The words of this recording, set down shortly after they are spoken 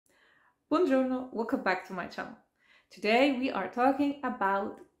Buongiorno, welcome back to my channel. Today we are talking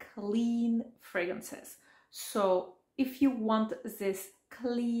about clean fragrances. So if you want this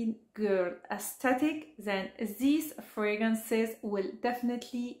clean girl aesthetic, then these fragrances will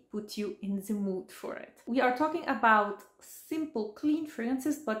definitely put you in the mood for it. We are talking about simple clean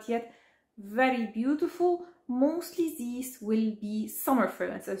fragrances, but yet very beautiful. Mostly these will be summer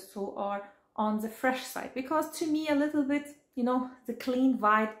fragrances, so are on the fresh side, because to me a little bit, you know, the clean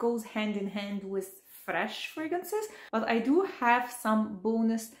vibe goes hand in hand with fresh fragrances. But I do have some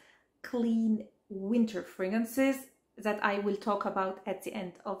bonus clean winter fragrances that I will talk about at the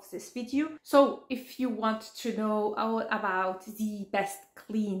end of this video. So if you want to know all about the best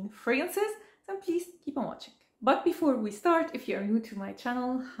clean fragrances, then please keep on watching. But before we start, if you are new to my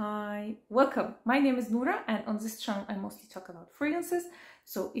channel, hi, welcome. My name is Noura, and on this channel I mostly talk about fragrances.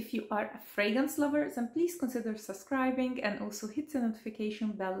 So if you are a fragrance lover, then please consider subscribing and also hit the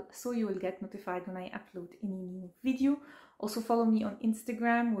notification bell so you will get notified when I upload any new video. Also follow me on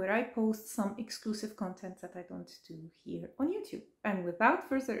Instagram, where I post some exclusive content that I don't do here on YouTube. And without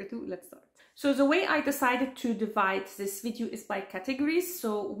further ado, let's start. So the way I decided to divide this video is by categories.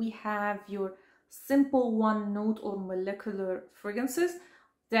 So we have your simple one note or molecular fragrances,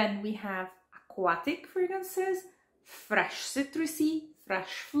 then we have aquatic fragrances, fresh citrusy, fresh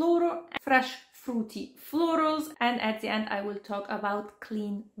floral, fresh fruity florals, and at the end I will talk about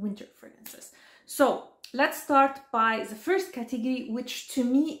clean winter fragrances. So let's start by the first category, which to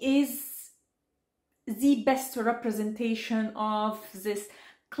me is the best representation of this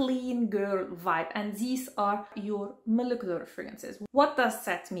clean girl vibe, and these are your molecular fragrances. What does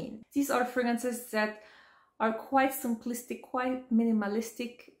that mean? These are fragrances that are quite simplistic, quite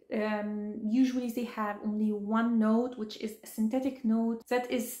minimalistic. Usually they have only one note, which is a synthetic note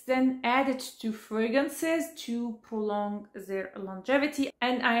that is then added to fragrances to prolong their longevity.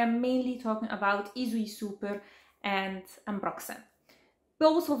 And I am mainly talking about Issey Super and Ambroxan.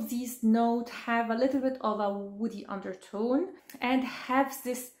 Both of these notes have a little bit of a woody undertone and have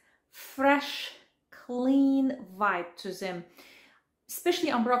this fresh, clean vibe to them. Especially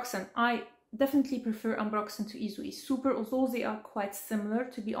Ambroxan. I definitely prefer Ambroxan to Issey Super, although they are quite similar,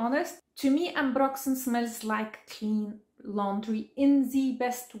 to be honest. To me, Ambroxan smells like clean laundry in the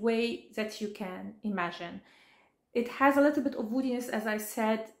best way that you can imagine. It has a little bit of woodiness, as I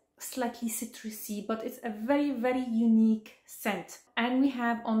said, slightly citrusy, but it's a very, very unique scent. And we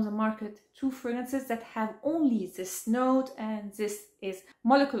have on the market two fragrances that have only this note, and this is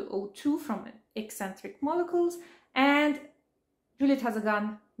Molecule 02 from Eccentric Molecules and Juliette Has a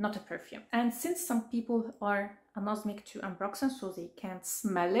Gun, Not a Perfume. And since some people are anosmic to Ambroxan, so they can't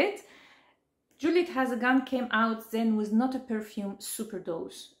smell it, Juliette Has a Gun came out then with Not a Perfume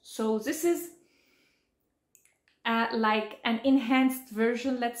Superdose. So this is like an enhanced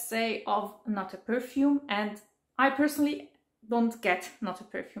version, let's say, of Not a Perfume, and I personally don't get Not a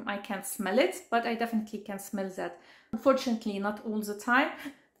Perfume. I can't smell it, but I definitely can smell that. Unfortunately, not all the time,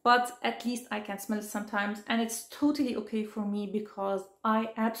 but at least I can smell it sometimes, and it's totally okay for me because I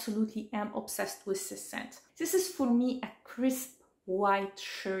absolutely am obsessed with this scent. This is for me a crisp white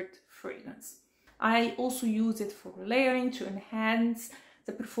shirt fragrance. I also use it for layering to enhance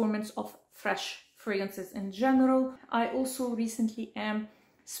the performance of fresh fragrances in general. I also recently am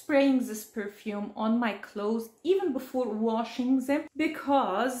spraying this perfume on my clothes even before washing them,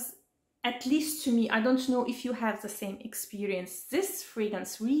 because at least to me, I don't know if you have the same experience, this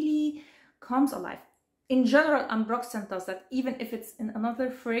fragrance really comes alive. In general, Ambroxan does that. Even if it's in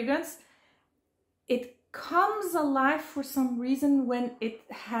another fragrance, it comes alive for some reason when it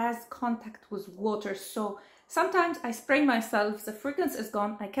has contact with water. So sometimes I spray myself, the fragrance is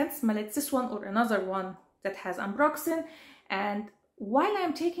gone, I can't smell it, this one or another one that has Ambroxan, and while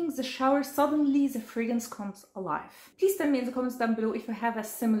I'm taking the shower, suddenly the fragrance comes alive. Please tell me in the comments down below if you have a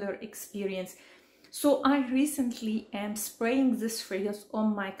similar experience. So I recently am spraying this fragrance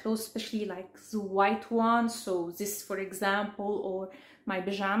on my clothes, especially like the white one, so this for example, or my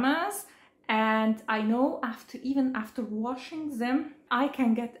pajamas, and I know even after washing them, I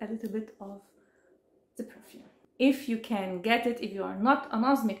can get a little bit of the perfume. If you can get it, if you are not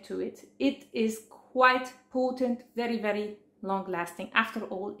anosmic to it, it is quite potent, very, very long lasting. After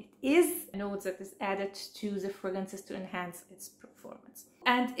all, it is a note that is added to the fragrances to enhance its performance.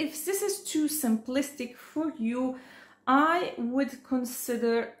 And if this is too simplistic for you, I would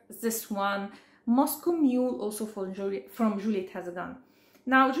consider this one, Moscow Mule, also from Juliette Has a Gun.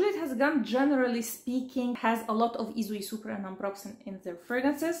 Now, Juliette Has a Gun, generally speaking, has a lot of Issey Super and Ambroxan in their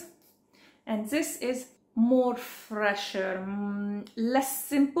fragrances, and this is more fresher, less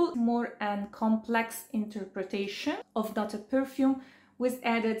simple, more an complex interpretation of Not a Perfume with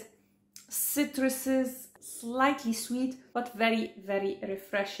added citruses, slightly sweet, but very, very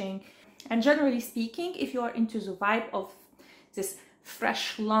refreshing. And generally speaking, if you are into the vibe of this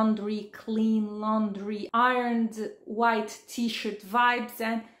fresh laundry, clean laundry, ironed white t-shirt vibes,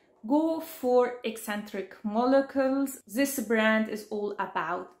 then go for eccentric molecules. This brand is all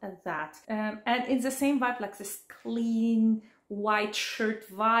about that. And in the same vibe, like this clean white shirt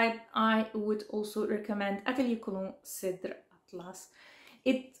vibe, I would also recommend Atelier Cologne Cedre Atlas.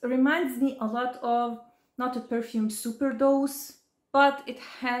 It reminds me a lot of, not a perfume Superdose, but it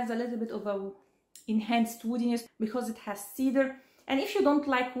has a little bit of a enhanced woodiness because it has cedar. And if you don't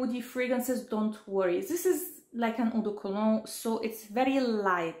like woody fragrances, don't worry. This is like an eau de cologne, so it's very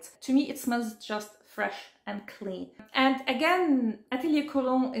light. To me, it smells just fresh and clean. And again, Atelier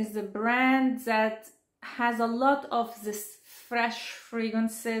Cologne is the brand that has a lot of this fresh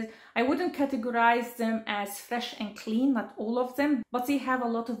fragrances. I wouldn't categorize them as fresh and clean, not all of them, but they have a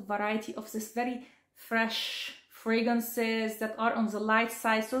lot of variety of this very fresh fragrances that are on the light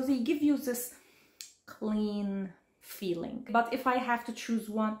side, so they give you this clean feeling. But if I have to choose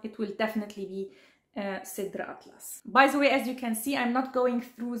one, it will definitely be Cedre Atlas. By the way, as you can see, I'm not going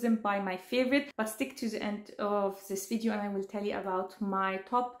through them by my favorite, but stick to the end of this video and I will tell you about my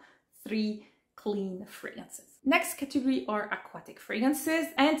top 3 clean fragrances. Next category are aquatic fragrances,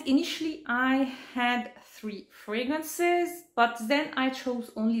 and initially I had 3 fragrances, but then I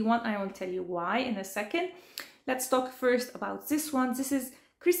chose only one. I will tell you why in a second. Let's talk first about this one. This is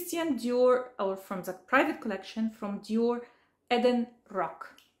Christian Dior, or from the private collection from Dior, Eden Rock.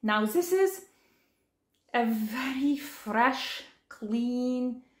 Now this is a very fresh,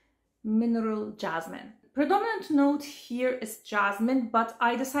 clean mineral jasmine. Predominant note here is jasmine, but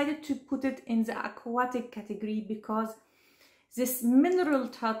I decided to put it in the aquatic category because this mineral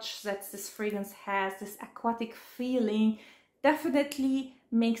touch that this fragrance has, this aquatic feeling, definitely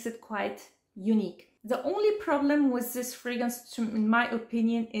makes it quite unique. The only problem with this fragrance, in my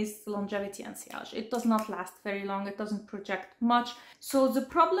opinion, is longevity and sillage. It does not last very long, it doesn't project much. So the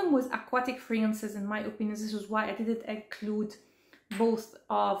problem with aquatic fragrances, in my opinion, this is why I didn't include both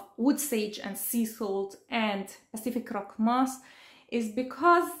of wood sage and sea salt and Pacific rock moss, is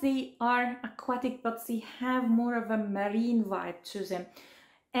because they are aquatic but they have more of a marine vibe to them,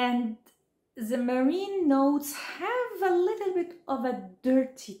 and the marine notes have a little bit of a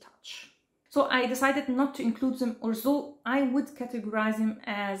dirty touch. So I decided not to include them, although I would categorize them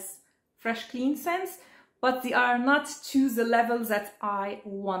as fresh clean scents, but they are not to the level that I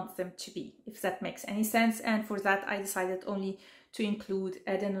want them to be, if that makes any sense. And for that I decided only to include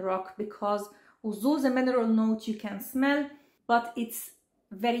Eden Rock, because although the mineral note you can smell, but it's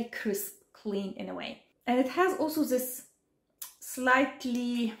very crisp, clean in a way. And it has also this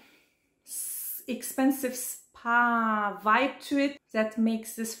slightly expensive spa vibe to it that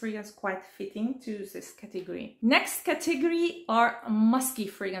makes this fragrance quite fitting to this category. Next category are musky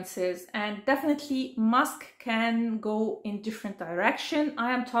fragrances, and definitely musk can go in different direction.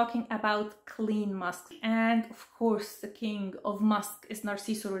 I am talking about clean musk, and of course the king of musk is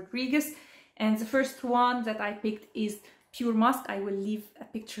Narciso Rodriguez, and the first one that I picked is Pure Musk. I will leave a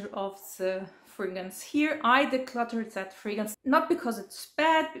picture of the fragrance here. I decluttered that fragrance, not because it's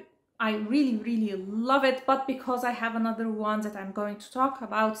bad, I really love it, but because I have another one that I'm going to talk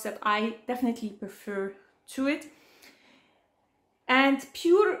about that I definitely prefer to it. And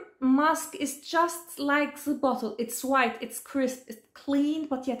Pure Musk is just like the bottle. It's white, it's crisp, it's clean,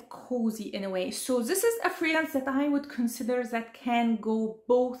 but yet cozy in a way. So this is a fragrance that I would consider that can go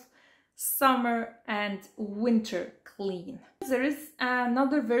both summer and winter clean. There is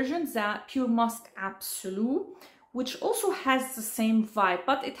another version, the Pure Musk Absolute, which also has the same vibe,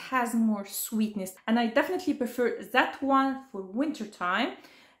 but it has more sweetness, and I definitely prefer that one for winter time.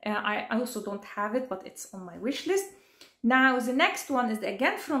 I also don't have it, but it's on my wish list. Now the next one is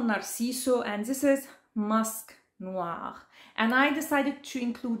again from Narciso, and this is Musc Noir, and I decided to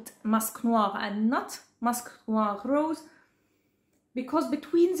include Musc Noir and not Musc Noir Rose because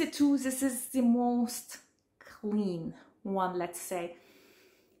between the two this is the most clean one, let's say.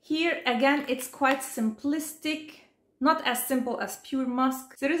 Here again it's quite simplistic, not as simple as Pure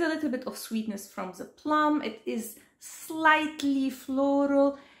Musk. There is a little bit of sweetness from the plum, it is slightly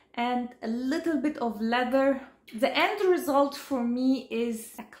floral and a little bit of leather. The end result for me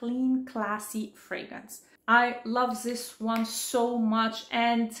is a clean, classy fragrance. I love this one so much,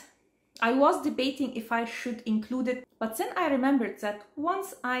 and I was debating if I should include it, but then I remembered that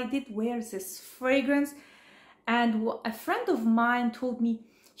once I did wear this fragrance and a friend of mine told me,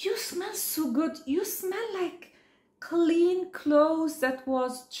 "You smell so good, you smell like clean clothes that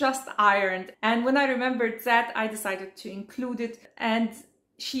was just ironed." And when I remembered that, I decided to include it, and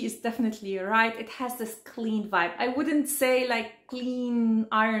she is definitely right. It has this clean vibe. I wouldn't say like clean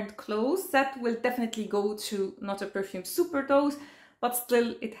ironed clothes. That will definitely go to not a Perfume Superdose, but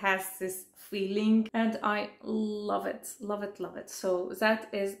still it has this feeling and I love it, love it, love it. So that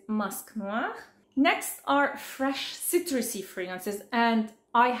is Musc Noir. Next are fresh citrusy fragrances, and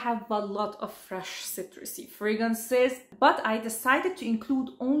I have a lot of fresh citrusy fragrances, but I decided to include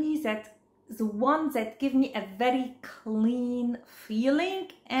only the ones that give me a very clean feeling,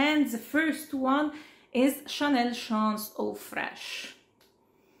 and the first one is Chanel Chance Eau Fraiche.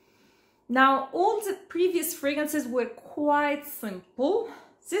 Now, all the previous fragrances were quite simple.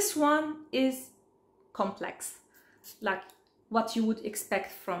 This one is complex, like what you would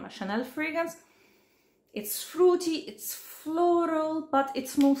expect from a Chanel fragrance. It's fruity, it's floral, but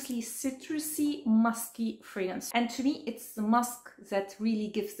it's mostly citrusy, musky fragrance. And to me, it's the musk that really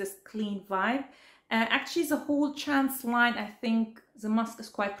gives this clean vibe. Actually, the whole Chance line, I think the musk is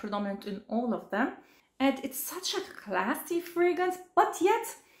quite predominant in all of them. And it's such a classy fragrance, but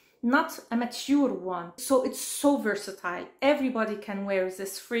yet not a mature one. So it's so versatile. Everybody can wear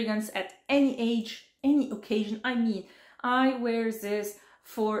this fragrance at any age, any occasion. I mean, I wear this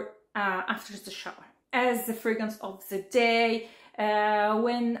for after the shower, as the fragrance of the day,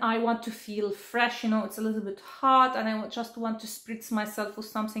 when I want to feel fresh, you know, it's a little bit hot and I just want to spritz myself with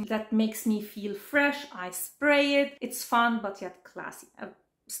something that makes me feel fresh. I spray it. It's fun, but yet classy. A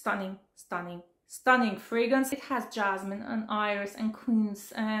stunning, stunning, stunning fragrance. It has jasmine and iris and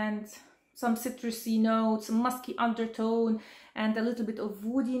quince and some citrusy notes, a musky undertone and a little bit of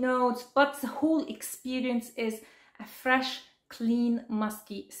woody notes, but the whole experience is a fresh, clean,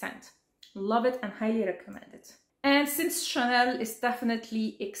 musky scent. Love it and highly recommend it. And since Chanel is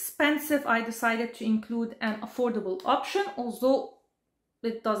definitely expensive, I decided to include an affordable option, although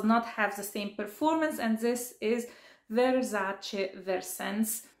it does not have the same performance, and this is Versace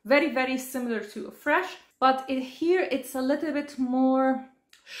Versense. Very, very similar to a Fraiche, but here it's a little bit more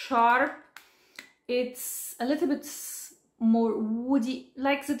sharp. It's a little bit more woody.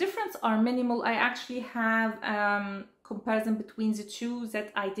 Like, the difference are minimal. I actually have comparison between the two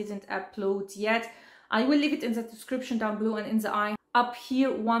that I didn't upload yet. I will leave it in the description down below and in the eye up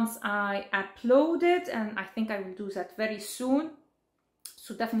here once I upload it, and I think I will do that very soon,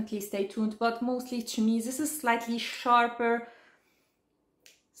 so definitely stay tuned. But mostly to me this is slightly sharper,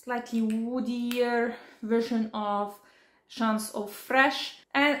 slightly woodier version of Chance Eau Fraiche,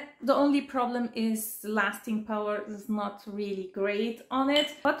 and the only problem is the lasting power is not really great on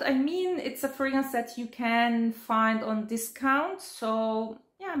it. But I mean, it's a fragrance that you can find on discount, so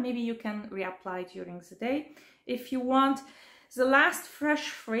yeah, maybe you can reapply during the day if you want. The last fresh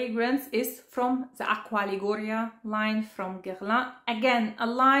fragrance is from the Aqua Liguria line from Guerlain. Again, a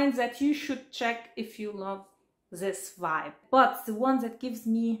line that you should check if you love this vibe. But the one that gives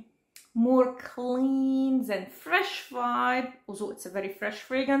me more clean than fresh vibe, although it's a very fresh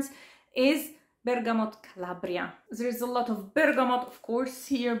fragrance, is Bergamote Calabria. There's a lot of bergamot, of course,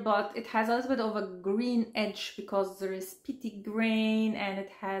 here, but it has a little bit of a green edge because there is petitgrain and it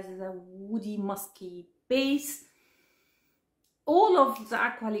has a woody, musky base. All of the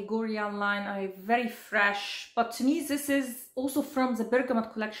Aqua Liguria line are very fresh, but to me this is also from the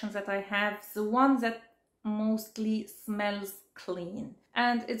bergamot collections that I have, the one that mostly smells clean.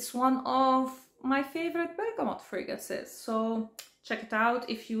 And it's one of my favorite bergamot fragrances, so check it out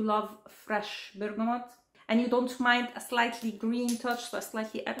if you love fresh bergamot and you don't mind a slightly green touch, so a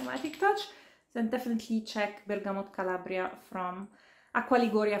slightly aromatic touch, then definitely check Bergamote Calabria from Aqua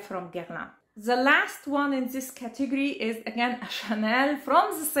Liguria from Guerlain. The last one in this category is again a Chanel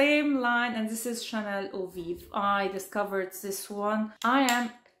from the same line, and this is Chanel Eau Vive. I discovered this one. I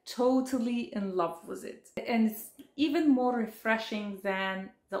am totally in love with it, and it's even more refreshing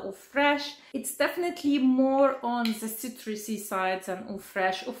than the Eau Fraiche. It's definitely more on the citrusy side than Eau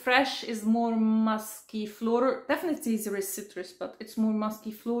Fraiche. Eau Fraiche is more musky floral. Definitely there is citrus, but it's more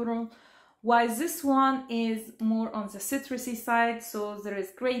musky floral, while this one is more on the citrusy side. So there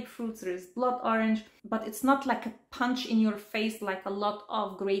is grapefruit, there is blood orange, but it's not like a punch in your face like a lot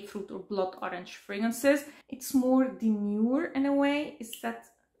of grapefruit or blood orange fragrances. It's more demure in a way. Is that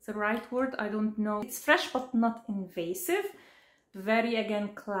the right word? I don't know. It's fresh but not invasive. Very, again,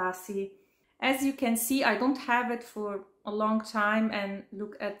 classy. As you can see, I don't have it for a long time, and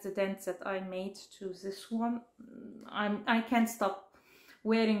look at the dents that I made to this one. I can't stop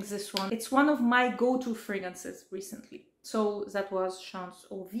wearing this one. It's one of my go-to fragrances recently. So that was Chance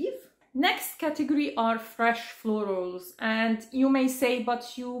Eau Vive. Next category are fresh florals, and you may say,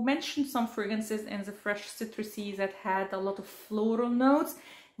 but you mentioned some fragrances in the fresh citrusy that had a lot of floral notes.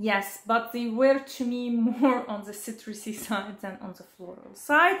 Yes, but they were to me more on the citrusy side than on the floral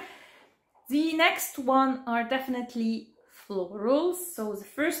side. The next one are definitely florals. So the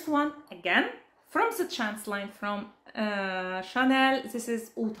first one, again, from the Chance line from Chanel, this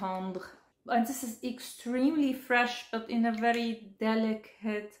is Tendre. And this is extremely fresh, but in a very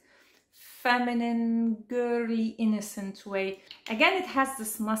delicate, feminine, girly, innocent way. Again, it has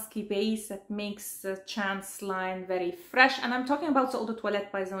this musky base that makes the Chance line very fresh. And I'm talking about the eau de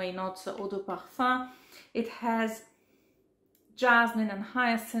toilette, by the way, not the eau de parfum. It has jasmine and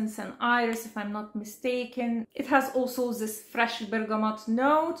hyacinth and iris, if I'm not mistaken. It has also this fresh bergamot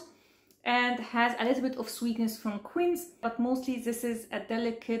note and has a little bit of sweetness from quince, but mostly this is a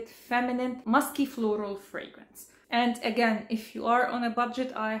delicate, feminine, musky floral fragrance. And again, if you are on a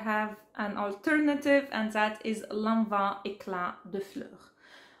budget, I have an alternative, and that is L'Envin Éclat de Fleur.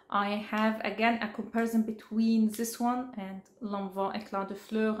 I have again a comparison between this one and L'Envin Éclat de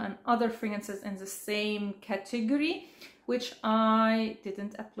Fleur and other fragrances in the same category, which I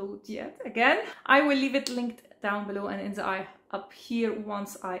didn't upload yet. Again, I will leave it linked down below and in the eye up here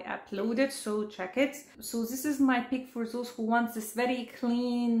once I upload it, so check it. So this is my pick for those who want this very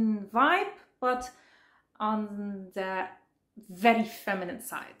clean vibe, but on the very feminine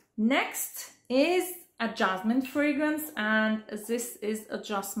side. Next is a jasmine fragrance, and this is a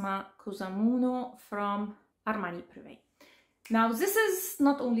Jasmin Kusamono from Armani Prive. Now this is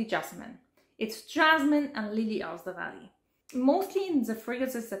not only jasmine, it's jasmine and lily of the valley. Mostly in the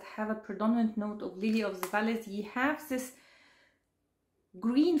fragrances that have a predominant note of lily of the valley, you have this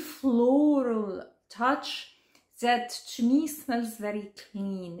green floral touch that to me smells very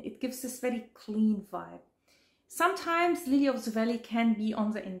clean. It gives this very clean vibe. Sometimes lily of the valley can be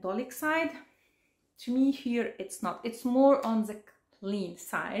on the indolic side. To me here it's not. It's more on the clean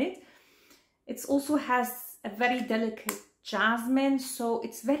side. It also has a very delicate jasmine, so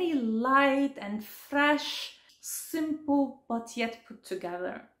it's very light and fresh, simple but yet put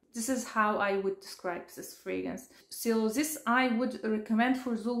together. This is how I would describe this fragrance. So this I would recommend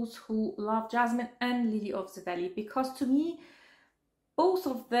for those who love jasmine and lily of the valley, because to me both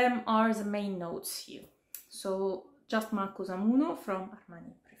of them are the main notes here. So Jasmin Kusamono from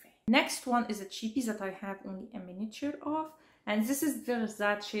Armani Prive. Next one is a cheapie that I have only a miniature of, and this is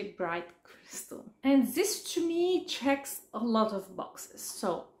Versace Bright Crystal. And this to me checks a lot of boxes.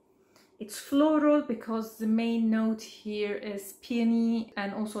 So it's floral because the main note here is peony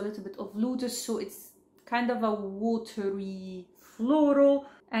and also a little bit of lotus, so it's kind of a watery floral.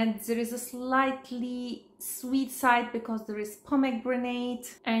 And there is a slightly sweet side because there is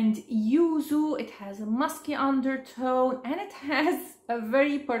pomegranate and yuzu. It has a musky undertone and it has a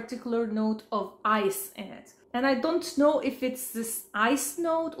very particular note of ice in it. And I don't know if it's this ice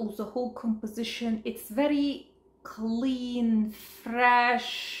note or the whole composition. It's very clean,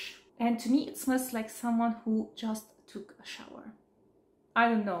 fresh, and to me it smells like someone who just took a shower. I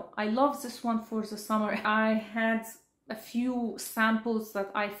don't know. I love this one for the summer. I had a few samples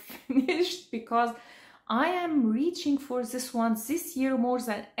that I finished because I am reaching for this one this year more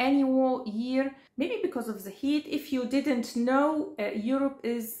than any year, maybe because of the heat. If you didn't know, Europe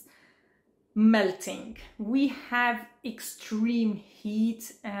is melting. We have extreme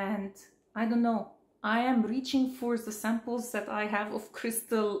heat and I don't know, I am reaching for the samples that I have of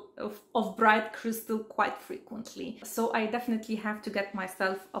crystal, of bright crystal quite frequently. So I definitely have to get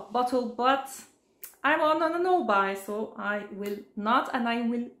myself a bottle, but I'm on a no-buy, so I will not, and I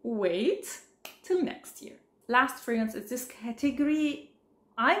will wait till next year. Last fragrance is this category.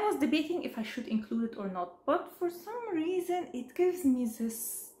 I was debating if I should include it or not, but for some reason it gives me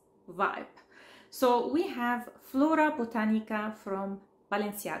this vibe. So we have Florabotanica from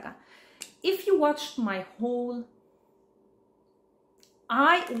Balenciaga. If you watched my haul,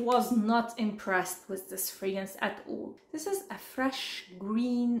 I was not impressed with this fragrance at all. This is a fresh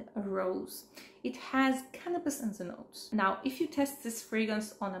green rose. It has cannabis in the notes. Now, if you test this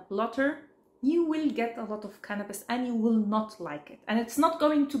fragrance on a blotter, you will get a lot of cannabis and you will not like it. And it's not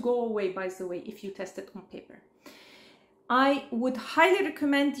going to go away, by the way, if you test it on paper. I would highly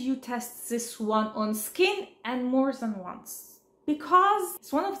recommend you test this one on skin and more than once, because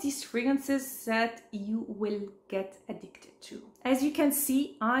it's one of these fragrances that you will get addicted to. As you can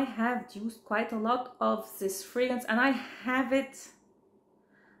see, I have used quite a lot of this fragrance and I have it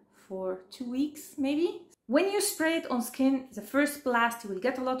for 2 weeks maybe. When you spray it on skin, the first blast, you will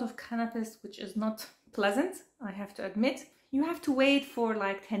get a lot of cannabis, which is not pleasant, I have to admit. You have to wait for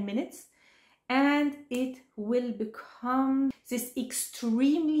like 10 minutes and it will become this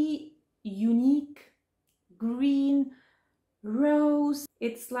extremely unique green rose.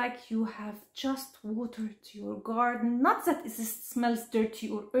 It's like you have just watered your garden. Not that it smells dirty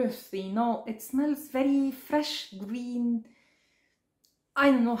or earthy, no, it smells very fresh, green. I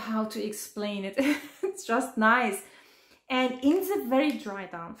don't know how to explain it. It's just nice. And in the very dry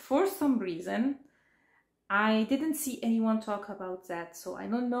down, for some reason, I didn't see anyone talk about that, so I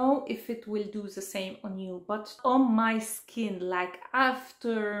don't know if it will do the same on you, but on my skin, like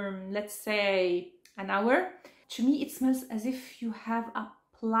after, let's say, an hour, to me it smells as if you have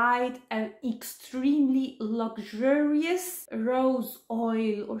applied an extremely luxurious rose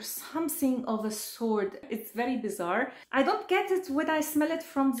oil or something of a sort. It's very bizarre. I don't get it when I smell it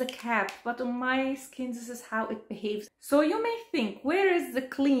from the cap, but on my skin this is how it behaves. So you may think, where is the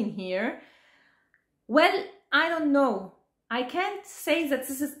clean here? Well, I don't know. I can't say that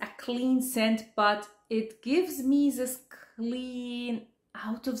this is a clean scent, but it gives me this clean,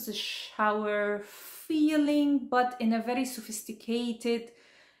 out of the shower feeling, but in a very sophisticated,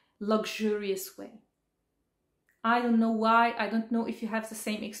 luxurious way. I don't know why. I don't know if you have the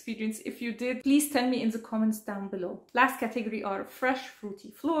same experience. If you did, please tell me in the comments down below. Last category are fresh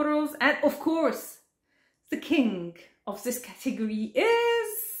fruity florals, and of course, the king of this category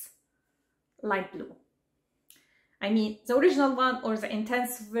is light blue. I mean, the original one or the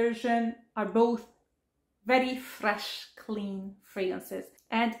intense version are both very fresh, clean fragrances.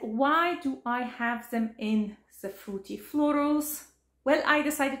 And why do I have them in the fruity florals? Well, I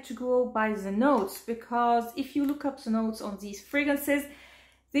decided to go by the notes, because if you look up the notes on these fragrances,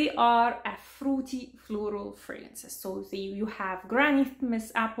 they are a fruity floral fragrances. So you have granite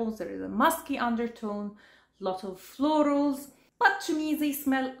mist apples, there is a musky undertone, a lot of florals, but to me they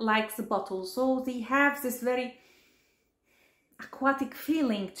smell like the bottle. So they have this very aquatic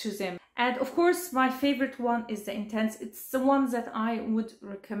feeling to them. And of course, my favorite one is the intense. It's the one that I would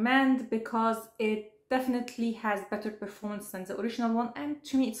recommend because it definitely has better performance than the original one, and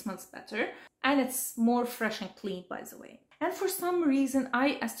to me it smells better, and it's more fresh and clean, by the way. And for some reason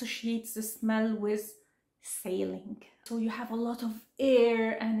I associate the smell with sailing. So you have a lot of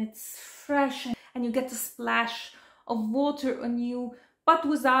air and it's fresh, and you get a splash of water on you, but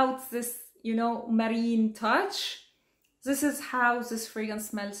without this, you know, marine touch. This is how this fragrance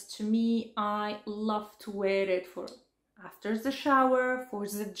smells to me. I love to wear it for after the shower, for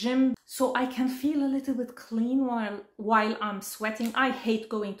the gym, so I can feel a little bit clean while I'm sweating. I hate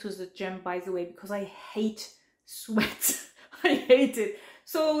going to the gym, by the way, because I hate sweat. I hate it.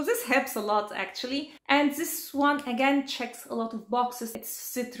 So this helps a lot, actually. And this one again checks a lot of boxes. It's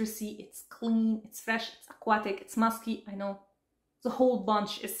citrusy, it's clean, it's fresh, it's aquatic, it's musky. I know the whole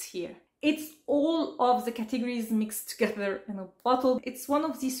bunch is here. It's all of the categories mixed together in a bottle. It's one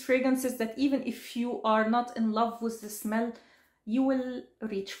of these fragrances that even if you are not in love with the smell, you will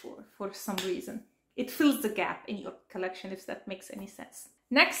reach for some reason. It fills the gap in your collection, if that makes any sense.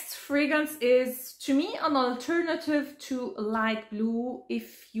 Next fragrance is, to me, an alternative to light blue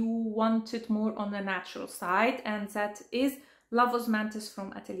if you want it more on the natural side, and that is Osmanthus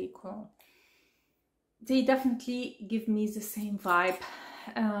from Atelier Cologne. They definitely give me the same vibe.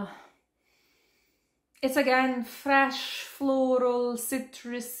 It's again fresh, floral,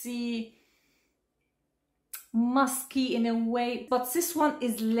 citrusy, musky in a way, but this one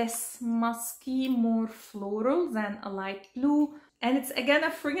is less musky, more floral than a light blue. And it's again a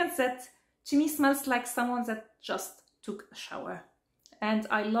fragrance that to me smells like someone that just took a shower. And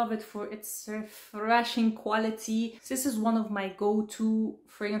I love it for its refreshing quality. This is one of my go-to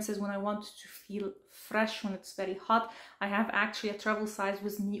fragrances when I want to feel fresh when it's very hot. I have actually a travel size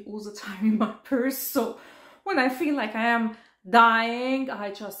with me all the time in my purse, so when I feel like I am dying,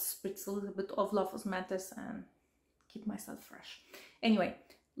 I just spritz a little bit of Osmanthus and keep myself fresh. Anyway,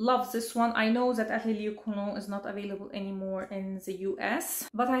 love this one. I know that Atelier Cologne is not available anymore in the US,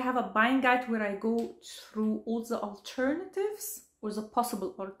 but I have a buying guide where I go through all the alternatives, or the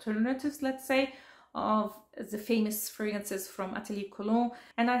possible alternatives, let's say, of the famous fragrances from Atelier Cologne,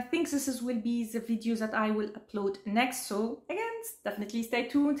 and I think will be the videos that I will upload next. So again, definitely stay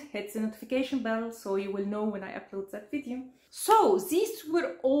tuned, hit the notification bell so you will know when I upload that video. So these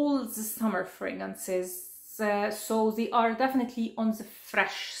were all the summer fragrances, so they are definitely on the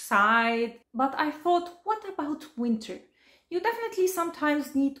fresh side, but I thought, what about winter? You definitely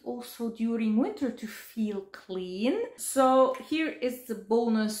sometimes need also during winter to feel clean. So here is the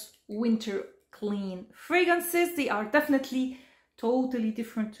bonus winter clean fragrances. They are definitely totally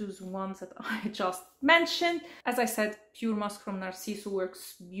different to the ones that I just mentioned. As I said, Pure Musk from Narciso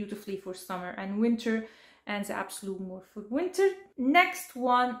works beautifully for summer and winter, and the Absolute more for winter. Next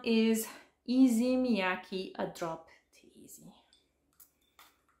one is Issey Miyake, A Drop Daisy.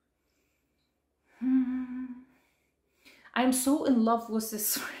 I'm so in love with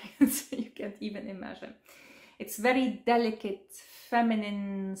this fragrance, you can't even imagine. It's very delicate,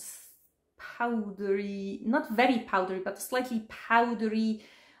 feminine, powdery, not very powdery, but slightly powdery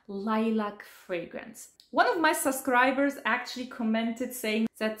lilac fragrance. One of my subscribers actually commented saying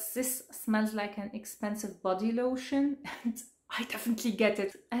that this smells like an expensive body lotion, and I definitely get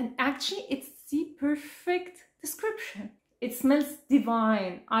it. And actually it's the perfect description. It smells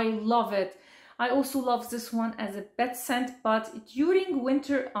divine. I love it. I also love this one as a bed scent, but during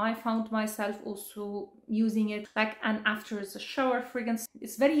winter I found myself also using it like an after the shower fragrance.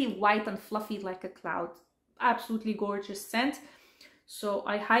 It's very white and fluffy like a cloud. Absolutely gorgeous scent. So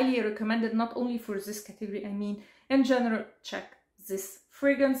I highly recommend it, not only for this category, I mean in general, check this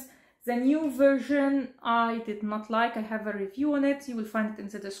fragrance. The new version I did not like. I have a review on it. You will find it in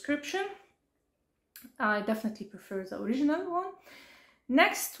the description. I definitely prefer the original one.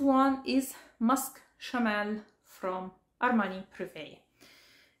 Next one is Musc Shamal from Armani Prive.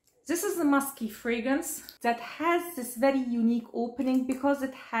 This is a musky fragrance that has this very unique opening because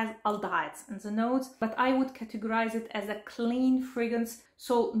it has aldehydes in the notes, but I would categorize it as a clean fragrance.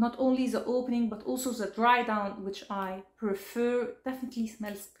 So not only the opening, but also the dry down, which I prefer, definitely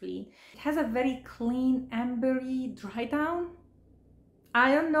smells clean. It has a very clean, ambery dry down.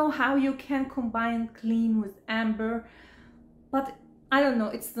 I don't know how you can combine clean with amber, but I don't know,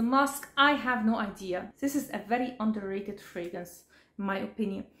 it's the musk, I have no idea. This is a very underrated fragrance, in my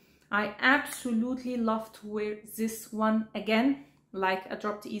opinion. I absolutely love to wear this one again, like a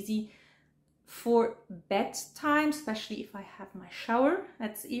dropped easy for bedtime, especially if I have my shower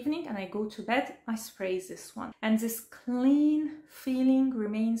at the evening and I go to bed, I spray this one. And this clean feeling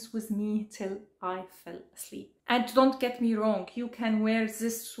remains with me till I fell asleep. And don't get me wrong, you can wear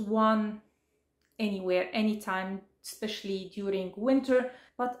this one anywhere, anytime, especially during winter,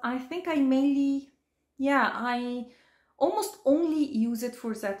 but I think I mainly, I almost only use it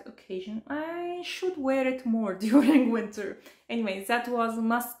for that occasion. I should wear it more during winter. Anyway, that was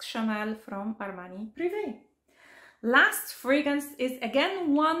Musc Shamal from Armani Prive. Last fragrance is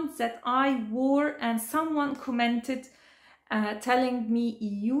again one that I wore and someone commented telling me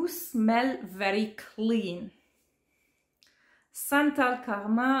you smell very clean. Santal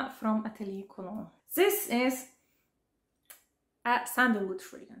Karma from Atelier Cologne. This is a sandalwood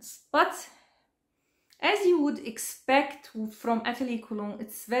fragrance, but as you would expect from Atelier Cologne,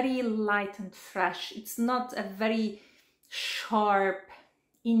 it's very light and fresh. It's not a very sharp,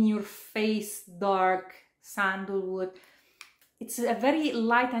 in-your-face, dark sandalwood. It's a very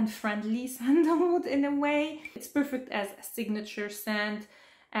light and friendly sandalwood in a way. It's perfect as a signature scent,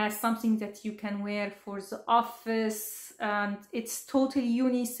 as something that you can wear for the office. It's totally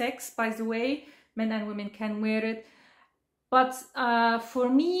unisex, by the way. Men and women can wear it. But for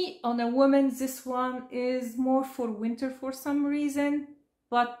me, on a woman, this one is more for winter for some reason.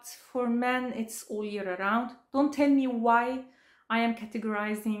 But for men, it's all year around. Don't tell me why I am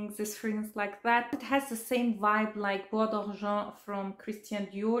categorizing this fragrance like that. It has the same vibe like Bois d'Argent from Christian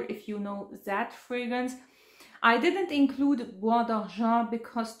Dior, if you know that fragrance. I didn't include Bois d'Argent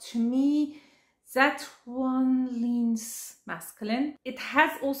because to me, that one leans masculine. It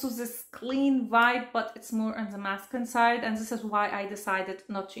has also this clean vibe, but it's more on the masculine side, and this is why I decided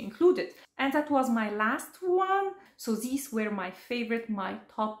not to include it. And that was my last one. So these were my favorite, my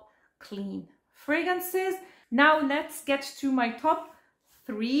top clean fragrances. Now let's get to my top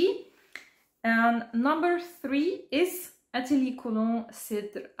 3. And number 3 is Atelier Cologne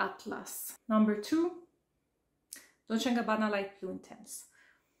Cedre Atlas. Number 2, Dolce & Gabbana Light Blue Intense.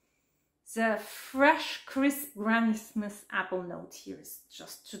 The fresh, crisp Granny Smith apple note here is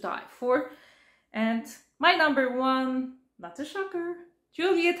just to die for. And my number 1, not a shocker,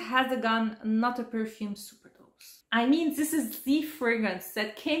 Juliette has a gun, not a perfume, Superdose. I mean, this is the fragrance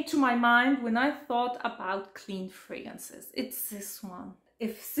that came to my mind when I thought about clean fragrances. It's this one.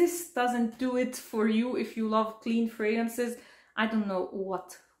 If this doesn't do it for you, if you love clean fragrances, I don't know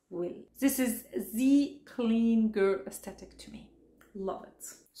what will. This is the clean girl aesthetic to me. Love it.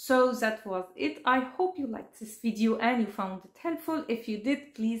 So that was it. I hope you liked this video and you found it helpful. If you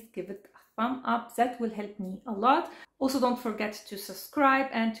did, please give it a thumb up. That will help me a lot. Also, don't forget to subscribe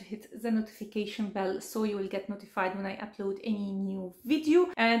and to hit the notification bell so you will get notified when I upload any new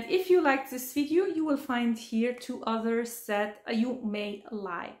video. And if you liked this video, you will find here 2 others that you may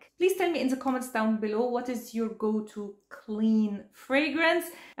like. Please tell me in the comments down below what is your go-to clean fragrance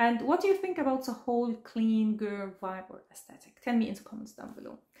and what do you think about the whole clean girl vibe or aesthetic. Tell me in the comments down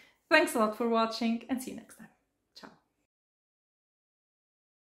below. Thanks a lot for watching and see you next time.